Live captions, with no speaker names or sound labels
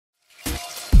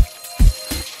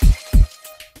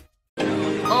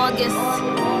August.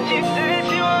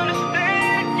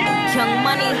 Young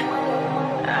Money.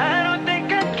 I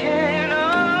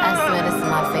swear this is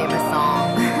my favorite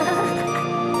song.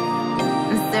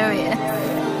 I'm serious.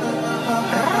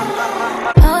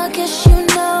 I guess you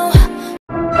know.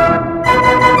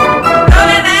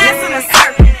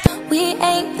 We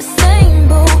ain't the same,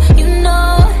 boo. You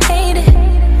know I hate it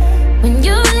when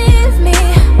you leave me.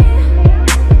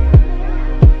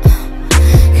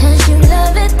 Cause you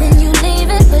love it, then you leave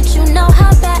it, but you know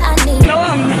how bad I need it. No,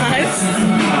 I'm not.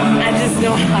 I just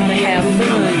know how to have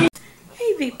fun.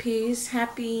 Hey VPs,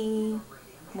 happy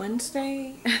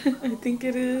Wednesday, I think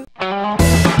it is.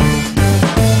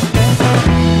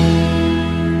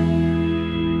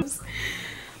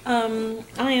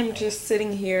 I am just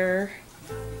sitting here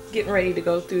getting ready to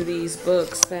go through these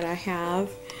books that I have.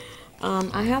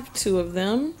 I have 2 of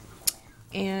them,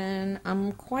 and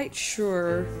I'm quite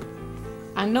sure,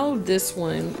 I know this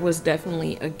one was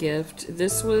definitely a gift.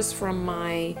 This was from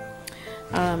my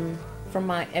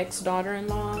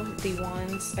ex-daughter-in-law,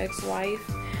 Devon's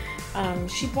ex-wife.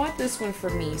 She bought this one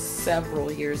for me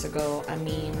several years ago. I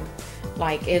mean,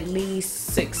 like at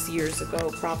least 6 years ago,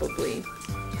 probably.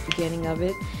 Beginning of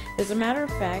it. As a matter of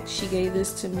fact, she gave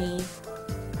this to me.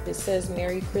 It says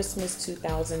Merry Christmas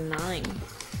 2009.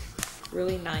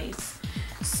 Really nice.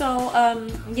 So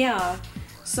yeah,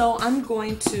 so I'm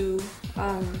going to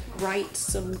write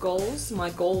some goals,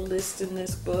 my goal list in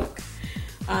this book.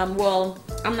 Well,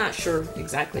 I'm not sure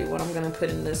exactly what I'm gonna put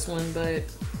in this one, but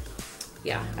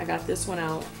yeah, I got this one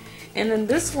out. And then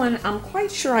this one, I'm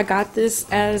quite sure I got this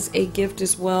as a gift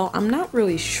as well. I'm not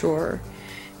really sure.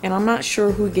 And I'm not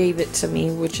sure who gave it to me,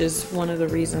 which is one of the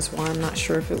reasons why I'm not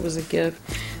sure if it was a gift.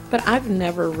 But I've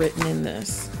never written in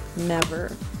this.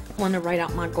 Never. I want to write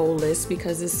out my goal list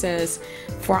because it says,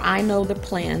 "For I know the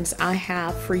plans I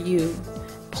have for you.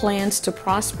 Plans to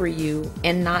prosper you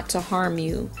and not to harm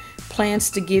you. Plans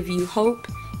to give you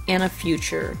hope and a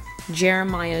future."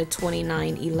 Jeremiah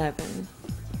 29:11.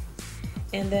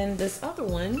 And then this other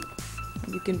one,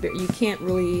 you can't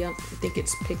really think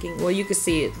it's picking. Well, you can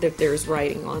see it that there's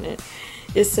writing on it.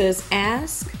 It says,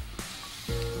 ask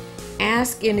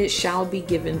and it shall be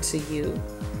given to you.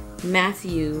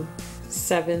 Matthew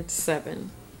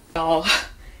 7:7. Oh,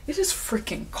 it is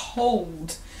freaking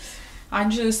cold. I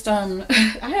just I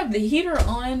have the heater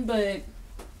on, but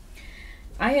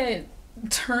I had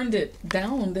turned it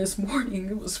down this morning.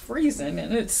 It was freezing,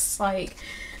 and it's like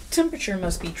temperature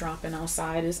must be dropping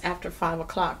outside. It's after 5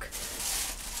 o'clock.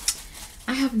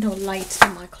 I have no lights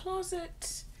in my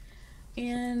closet,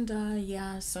 and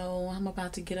yeah, so I'm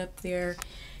about to get up there,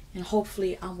 and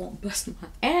hopefully I won't bust my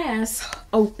ass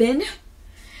open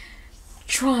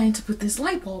trying to put this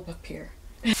light bulb up here.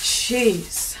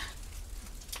 Jeez,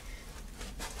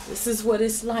 this is what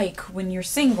it's like when you're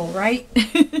single, right?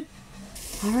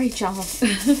 All right, y'all.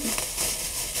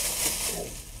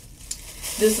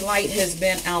 This light has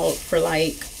been out for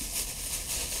like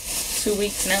 2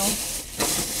 weeks now.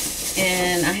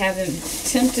 And I haven't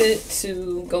attempted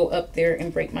to go up there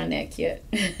and break my neck yet.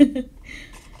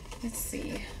 Let's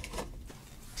see.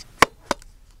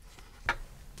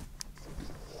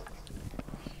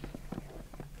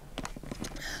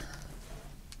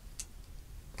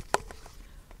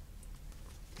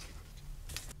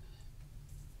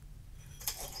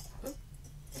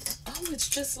 Oh, it's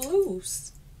just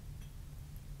loose.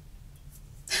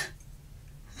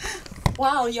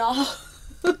 Wow, y'all.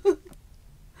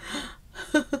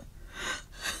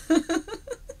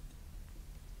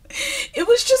 It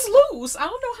was just loose. I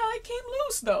don't know how it came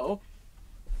loose though.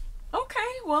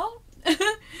 Okay, well,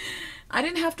 I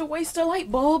didn't have to waste a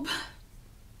light bulb.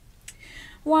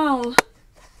 Wow.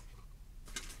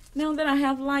 Now that I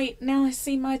have light, now I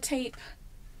see my tape.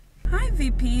 Hi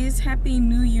VPs, happy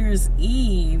New Year's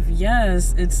Eve.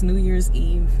 Yes, it's New Year's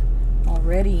Eve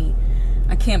already.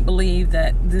 I can't believe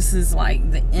that this is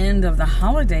like the end of the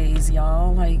holidays,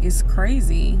 y'all. Like, it's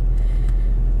crazy.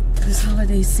 This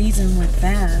holiday season went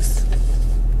fast.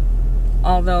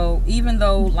 Although, even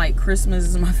though like Christmas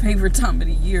is my favorite time of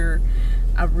the year,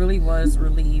 I really was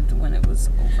relieved when it was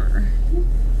over.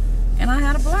 And I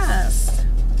had a blast,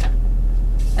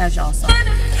 as y'all saw.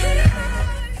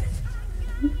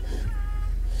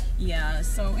 Yeah,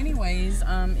 so anyways,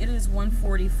 it is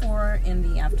 1:44 in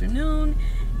the afternoon,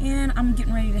 and I'm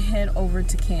getting ready to head over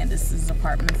to Candace's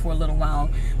apartment for a little while.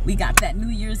 We got that New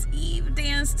Year's Eve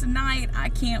dance tonight. I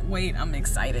can't wait. I'm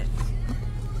excited.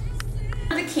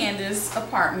 To Candace's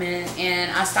apartment, and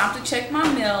I stopped to check my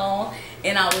mail,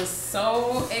 and I was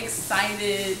so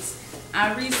excited.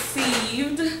 I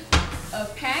received a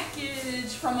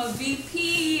package from a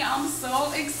VP. I'm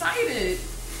so excited.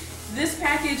 This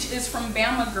package is from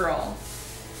Bama Girl.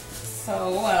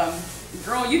 So,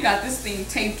 girl, you got this thing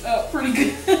taped up pretty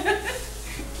good.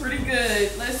 Pretty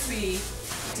good. Let's see.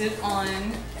 Did on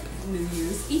New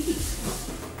Year's Eve.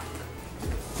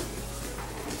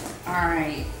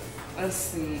 Alright. Let's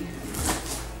see.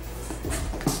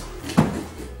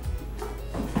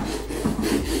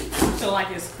 I feel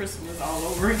like it's Christmas all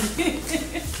over again.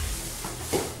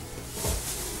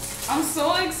 I'm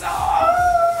so excited.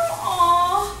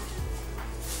 Aww.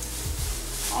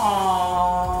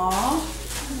 Aww.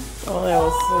 Oh, that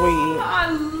was sweet.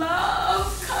 I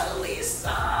love cuddly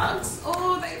socks.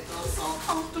 Oh, they feel so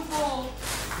comfortable.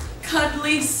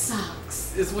 Cuddly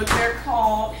socks is what they're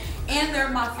called. And they're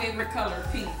my favorite color,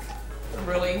 pink.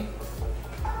 Really?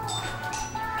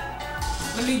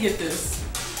 Let me get this.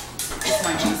 This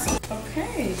might be so.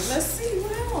 Okay, let's see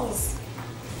what else.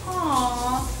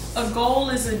 Aww. A goal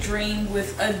is a dream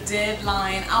with a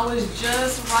deadline. I was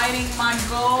just writing my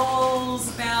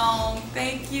goals down.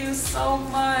 Thank you so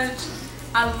much.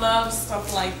 I love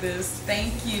stuff like this.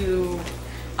 Thank you.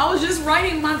 I was just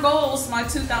writing my goals, my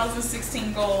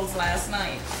 2016 goals last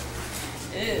night.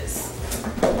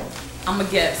 I'm a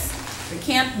guess. We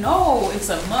can't, no, it's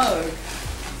a mug. Let's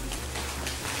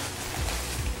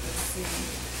see.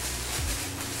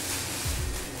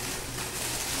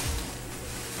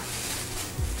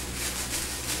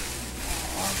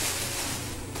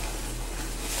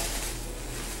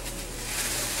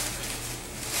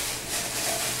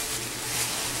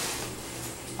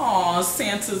 Aw,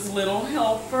 Santa's little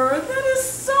helper. That is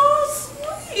so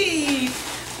sweet.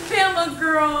 Bama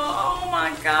Girl. Oh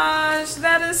my gosh.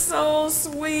 That is so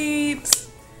sweet.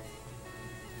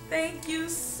 Thank you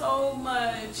so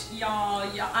much, y'all.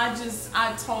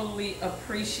 I totally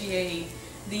appreciate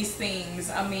these things.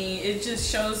 I mean, it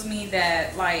just shows me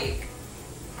that, like,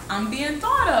 I'm being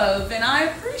thought of, and I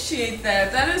appreciate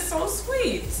that. That is so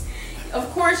sweet. Of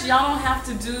course, y'all don't have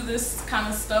to do this kind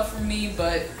of stuff for me,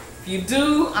 but if you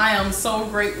do, I am so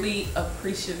greatly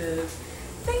appreciative.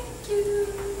 Thank you.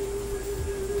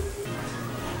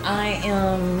 I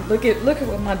am, look at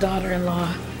what my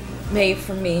daughter-in-law made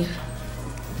for me.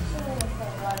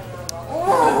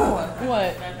 Oh,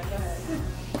 What?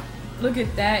 Look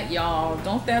at that, y'all.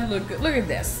 Don't that look good? Look at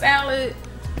that salad.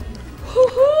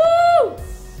 Woohoo!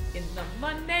 In the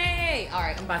money. All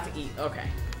right, I'm about to eat. Okay.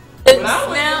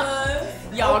 Now,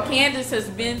 y'all, Candace has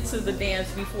been to the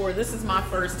dance before. This is my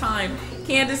first time.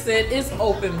 Candace said it's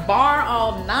open bar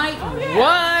all night. Oh, yeah.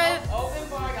 What? Open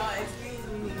bar, y'all.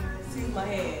 Excuse my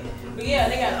head. But yeah,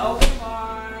 they got an open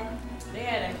bar. They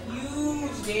had a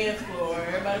huge dance floor.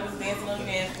 Everybody was dancing on the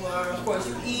dance floor. Of course,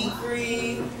 you eat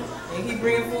free. They keep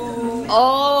bringing food.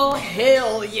 Oh,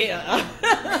 hell yeah.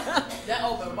 That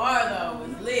open bar, though,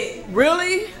 was lit.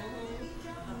 Really?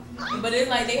 But it's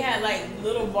like they had like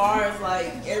little bars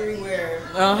like everywhere,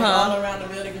 like, Uh-huh. all around the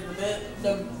building. Cause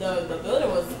the building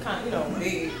was kind of,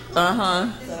 big.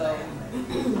 Uh-huh. So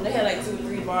they had like 2 or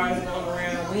 3 bars going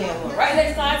around. We had one right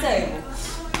next to our table.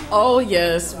 Oh,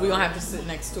 yes. We're going to have to sit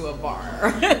next to a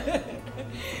bar.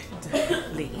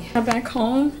 Definitely. Back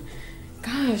home,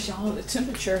 gosh, y'all, the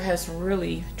temperature has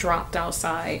really dropped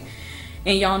outside.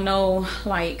 And y'all know,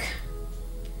 like,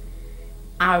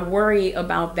 I worry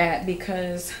about that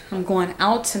because I'm going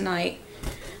out tonight.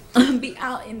 I'll be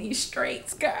out in these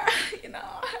streets, girl, you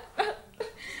know.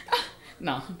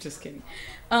 No, I'm just kidding.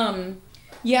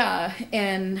 Yeah,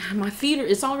 and my feet are,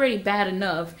 it's already bad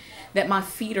enough that my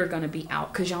feet are gonna be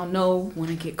out because y'all know when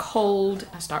I get cold,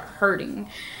 I start hurting.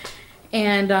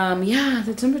 And yeah,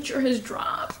 the temperature has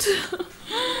dropped.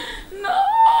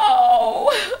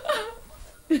 No.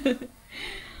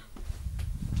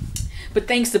 But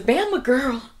thanks to Bama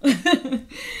Girl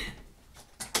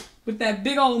with that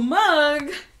big old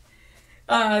mug,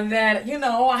 that, you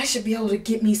know, I should be able to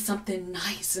get me something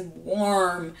nice and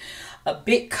warm. A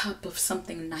big cup of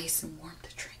something nice and warm to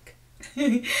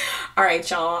drink. All right,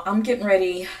 y'all, I'm getting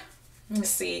ready. Let's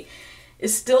see.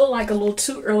 It's still like a little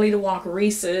too early to walk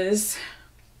Reese's.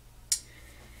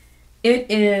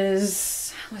 It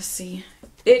is, let's see.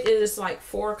 It is like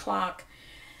 4 o'clock.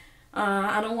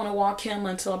 I don't want to walk him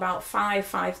until about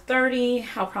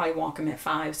 5:30. I'll probably walk him at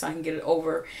 5 so I can get it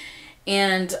over.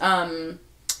 And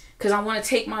because I want to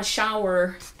take my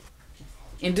shower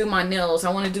and do my nails.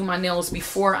 I want to do my nails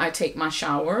before I take my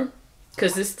shower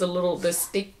because it's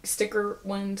the sticker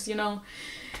ones, you know.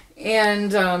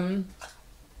 And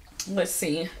let's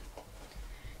see.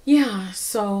 Yeah,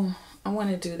 so I want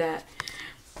to do that.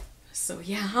 So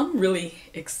yeah, I'm really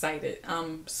excited.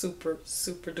 I'm super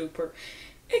duper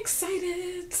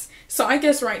excited. So I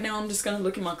guess right now I'm just gonna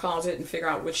look in my closet and figure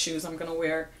out which shoes I'm gonna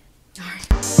wear. All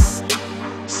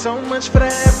right. so much for the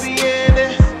happy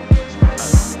ending.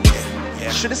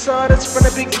 Should've saw this from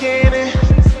the beginning.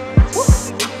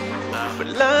 But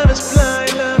love is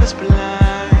blind, love is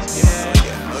blind.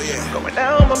 Going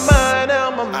out my mind,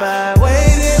 out my mind.